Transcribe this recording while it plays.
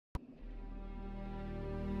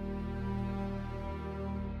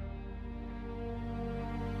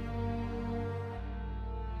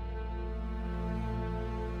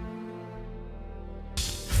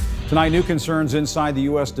Tonight, new concerns inside the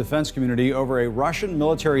U.S. defense community over a Russian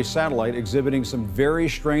military satellite exhibiting some very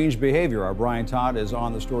strange behavior. Our Brian Todd is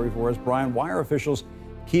on the story for us. Brian, why are officials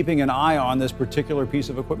keeping an eye on this particular piece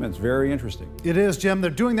of equipment? It's very interesting. It is, Jim. They're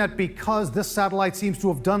doing that because this satellite seems to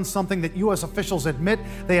have done something that U.S. officials admit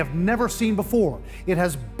they have never seen before. It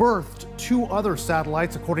has birthed 2 other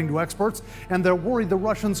satellites, according to experts, and they're worried the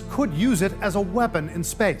Russians could use it as a weapon in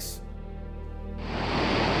space.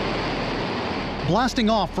 Blasting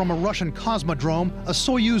off from a Russian cosmodrome, a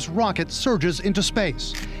Soyuz rocket surges into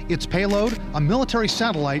space. Its payload, a military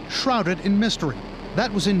satellite shrouded in mystery.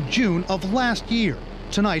 That was in June of last year.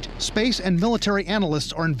 Tonight, space and military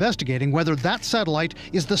analysts are investigating whether that satellite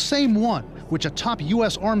is the same one which a top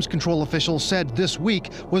U.S. arms control official said this week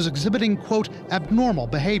was exhibiting, quote, abnormal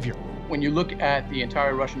behavior. When you look at the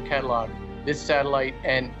entire Russian catalog, this satellite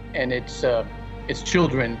and its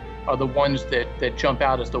children are the ones that jump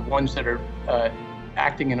out as the ones that are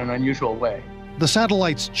acting in an unusual way. The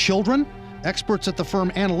satellite's children? Experts at the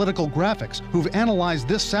firm Analytical Graphics, who've analyzed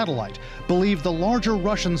this satellite, believe the larger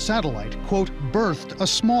Russian satellite, quote, birthed a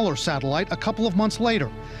smaller satellite a couple of months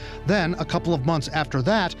later. Then, a couple of months after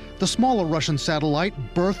that, the smaller Russian satellite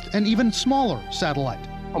birthed an even smaller satellite.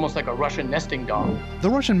 Almost like a Russian nesting doll. The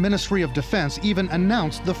Russian Ministry of Defense even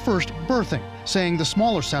announced the first birthing, saying the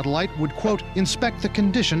smaller satellite would, quote, inspect the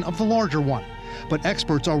condition of the larger one. But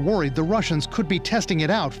experts are worried the Russians could be testing it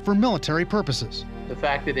out for military purposes. The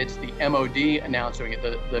fact that it's the MOD announcing it,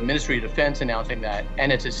 the Ministry of Defense announcing that,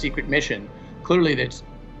 and it's a secret mission, clearly that's,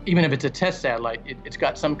 even if it's a test satellite, it's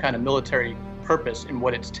got some kind of military purpose in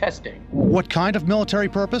what it's testing. What kind of military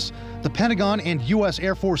purpose? The Pentagon and U.S.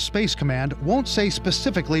 Air Force Space Command won't say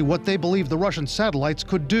specifically what they believe the Russian satellites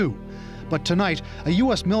could do. But tonight, a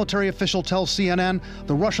U.S. military official tells CNN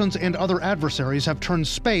the Russians and other adversaries have turned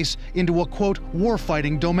space into a, quote,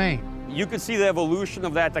 war-fighting domain. You could see the evolution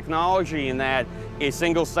of that technology in that a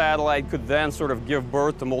single satellite could then sort of give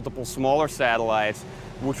birth to multiple smaller satellites,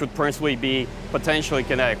 which would principally be potentially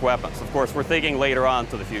kinetic weapons. Of course, we're thinking later on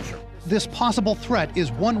to the future. This possible threat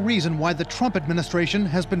is one reason why the Trump administration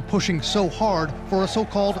has been pushing so hard for a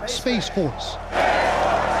so-called Space Force.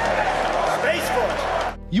 Space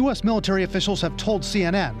Force! U.S. military officials have told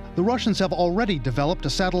CNN the Russians have already developed a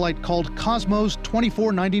satellite called Cosmos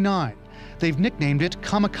 2499. They've nicknamed it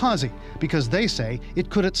Kamikaze because they say it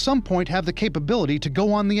could at some point have the capability to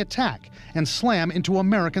go on the attack and slam into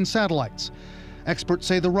American satellites. Experts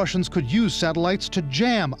say the Russians could use satellites to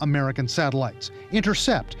jam American satellites,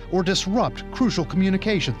 intercept or disrupt crucial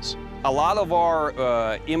communications. A lot of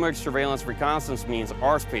our image surveillance reconnaissance means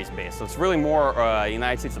are space-based, so it's really more the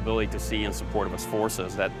United States' ability to see in support of its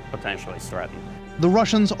forces that potentially is threatened. The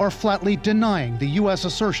Russians are flatly denying the U.S.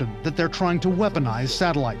 assertion that they're trying to weaponize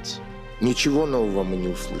satellites. Ничего нового мы не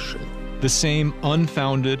услышали. The same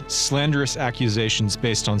unfounded, slanderous accusations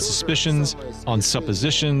based on suspicions, on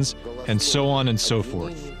suppositions, and so on and so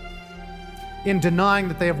forth. In denying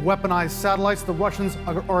that they have weaponized satellites, the Russians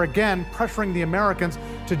are again pressuring the Americans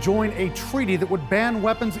to join a treaty that would ban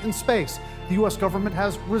weapons in space. The U.S. government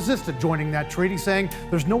has resisted joining that treaty, saying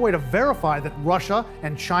there's no way to verify that Russia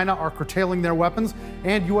and China are curtailing their weapons,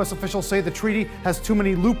 and U.S. officials say the treaty has too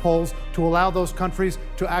many loopholes to allow those countries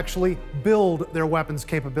to actually build their weapons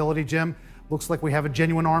capability. Jim, looks like we have a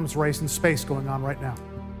genuine arms race in space going on right now.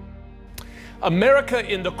 America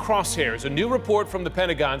in the crosshairs. A new report from the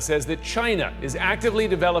Pentagon says that China is actively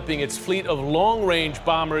developing its fleet of long-range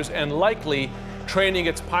bombers and likely training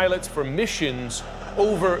its pilots for missions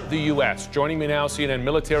over the U.S. Joining me now, CNN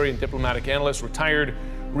military and diplomatic analyst, retired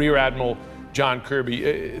Rear Admiral John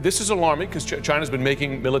Kirby. This is alarming because China's been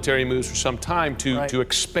making military moves for some time to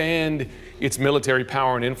expand its military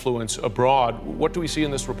power and influence abroad. What do we see in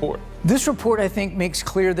this report? This report, I think, makes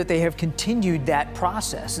clear that they have continued that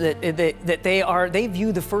process, that they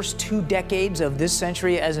view the first 2 decades of this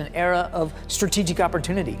century as an era of strategic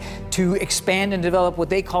opportunity to expand and develop what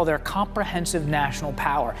they call their comprehensive national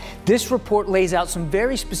power. This report lays out some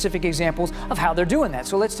very specific examples of how they're doing that.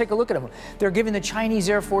 So let's take a look at them. They're giving the Chinese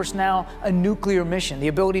Air Force now a nuclear mission, the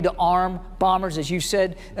ability to arm bombers, as you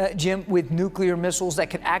said, Jim, with nuclear missiles that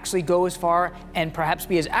could actually go as far and perhaps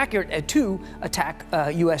be as accurate to attack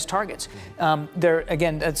U.S. targets.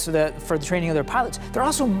 Again, that's for the training of their pilots. They're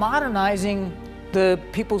also modernizing the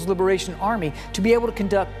People's Liberation Army to be able to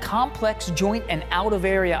conduct complex joint and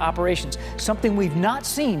out-of-area operations, something we've not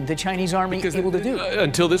seen the Chinese Army able to do.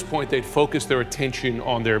 Until this point, they'd focused their attention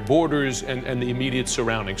on their borders and the immediate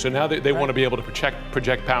surroundings. So now they want to be able to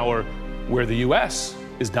project power where the U.S.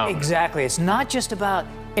 is dominant. Exactly. It's not just about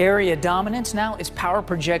area dominance now, it's power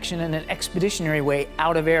projection in an expeditionary way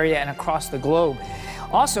out of area and across the globe.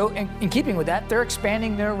 Also, in keeping with that, they're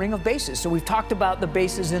expanding their ring of bases. So we've talked about the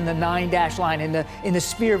bases in the 9-dash line, in the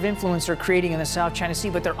sphere of influence they're creating in the South China Sea,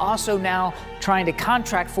 but they're also now trying to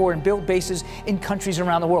contract for and build bases in countries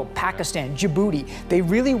around the world, Pakistan, Djibouti. They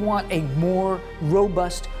really want a more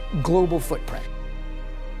robust global footprint.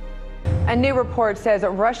 A new report says that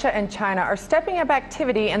Russia and China are stepping up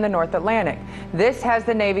activity in the North Atlantic. This has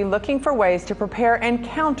the Navy looking for ways to prepare and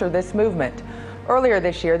counter this movement. Earlier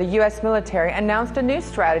this year, the U.S. military announced a new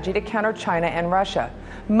strategy to counter China and Russia.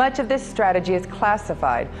 Much of this strategy is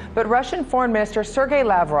classified, but Russian Foreign Minister Sergei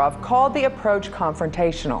Lavrov called the approach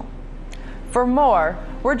confrontational. For more,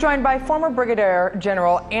 we're joined by former Brigadier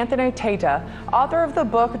General Anthony Tata, author of the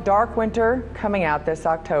book Dark Winter, coming out this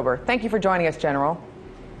October. Thank you for joining us, General.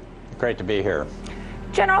 Great to be here.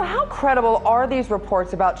 General, how credible are these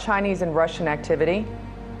reports about Chinese and Russian activity?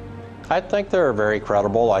 I think they're very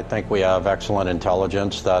credible. I think we have excellent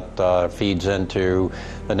intelligence that feeds into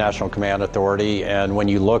the National Command Authority. And when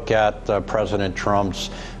you look at President Trump's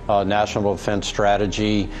national defense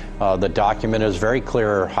strategy, the document is very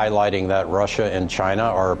clear, highlighting that Russia and China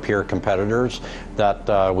are peer competitors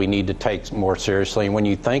that we need to take more seriously. And when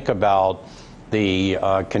you think about the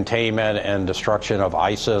containment and destruction of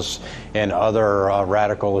ISIS and other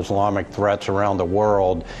radical Islamic threats around the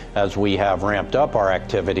world, as we have ramped up our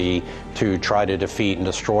activity to try to defeat and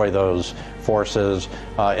destroy those forces,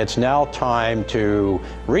 it's now time to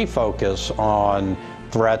refocus on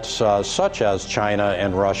threats such as China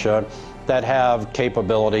and Russia that have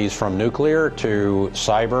capabilities from nuclear to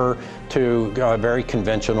cyber to very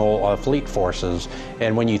conventional fleet forces.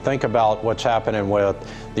 And when you think about what's happening with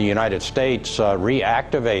the United States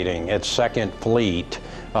reactivating its second fleet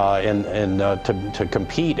to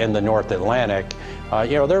compete in the North Atlantic,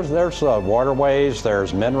 you know, there's waterways,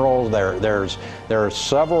 there's minerals, there are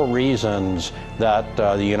several reasons that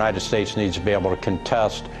the United States needs to be able to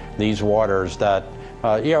contest these waters that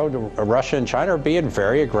you know, Russia and China are being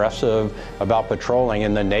very aggressive about patrolling,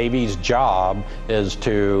 and the Navy's job is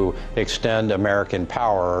to extend American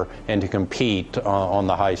power and to compete on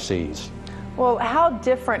the high seas. Well, how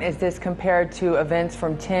different is this compared to events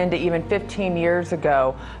from 10 to even 15 years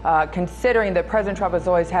ago, considering that President Trump has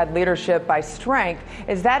always had leadership by strength?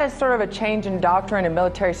 Is that a sort of a change in doctrine and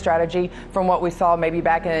military strategy from what we saw maybe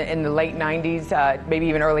back in the late 90s, maybe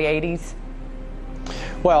even early 80s?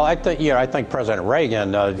 Well, I think President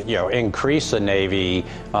Reagan, increased the Navy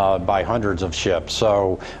by hundreds of ships.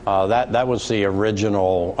 So that was the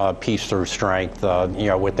original peace through strength,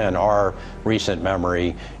 within our recent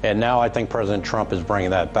memory. And now I think President Trump is bringing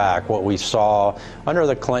that back. What we saw under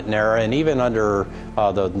the Clinton era and even under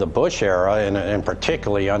the Bush era, and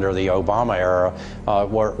particularly under the Obama era,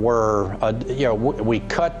 we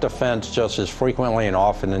cut defense just as frequently and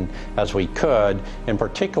often as we could, and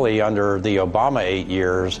particularly under the Obama 8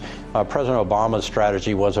 years. President Obama's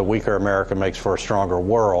strategy was a weaker America makes for a stronger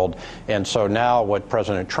world. And so now what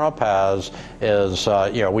President Trump has is,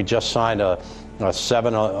 we just signed a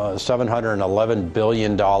 $711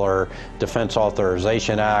 billion Defense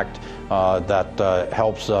Authorization Act that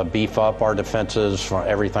helps beef up our defenses, from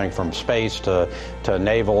everything from space to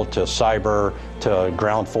naval to cyber to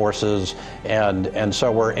ground forces. And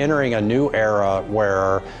so we're entering a new era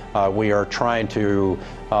where we are trying to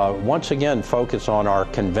once again focus on our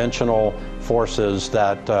conventional forces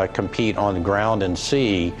that compete on ground and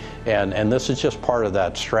sea. And this is just part of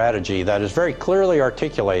that strategy that is very clearly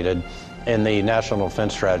articulated in the National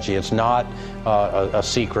Defense Strategy. It's not a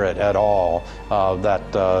secret at all that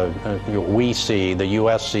we see, the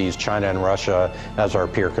U.S. sees China and Russia as our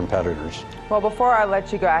peer competitors. Well, before I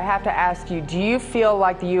let you go, I have to ask you, do you feel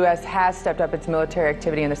like the U.S. has stepped up its military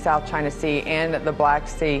activity in the South China Sea and the Black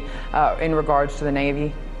Sea in regards to the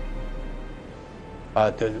Navy?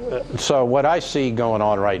 So what I see going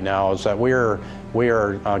on right now is that we are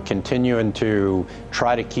continuing to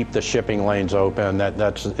try to keep the shipping lanes open.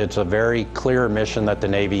 It's a very clear mission that the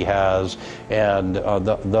Navy has, and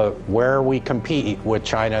where we compete with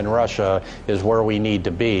China and Russia is where we need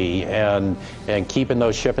to be, and keeping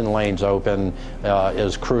those shipping lanes open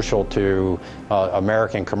is crucial to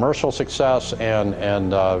American commercial success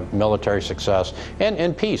and military success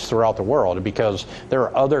and peace throughout the world, because there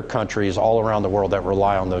are other countries all around the world that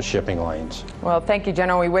rely on those shipping lanes. Well, thank you,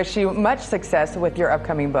 General. We wish you much success with your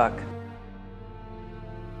upcoming book.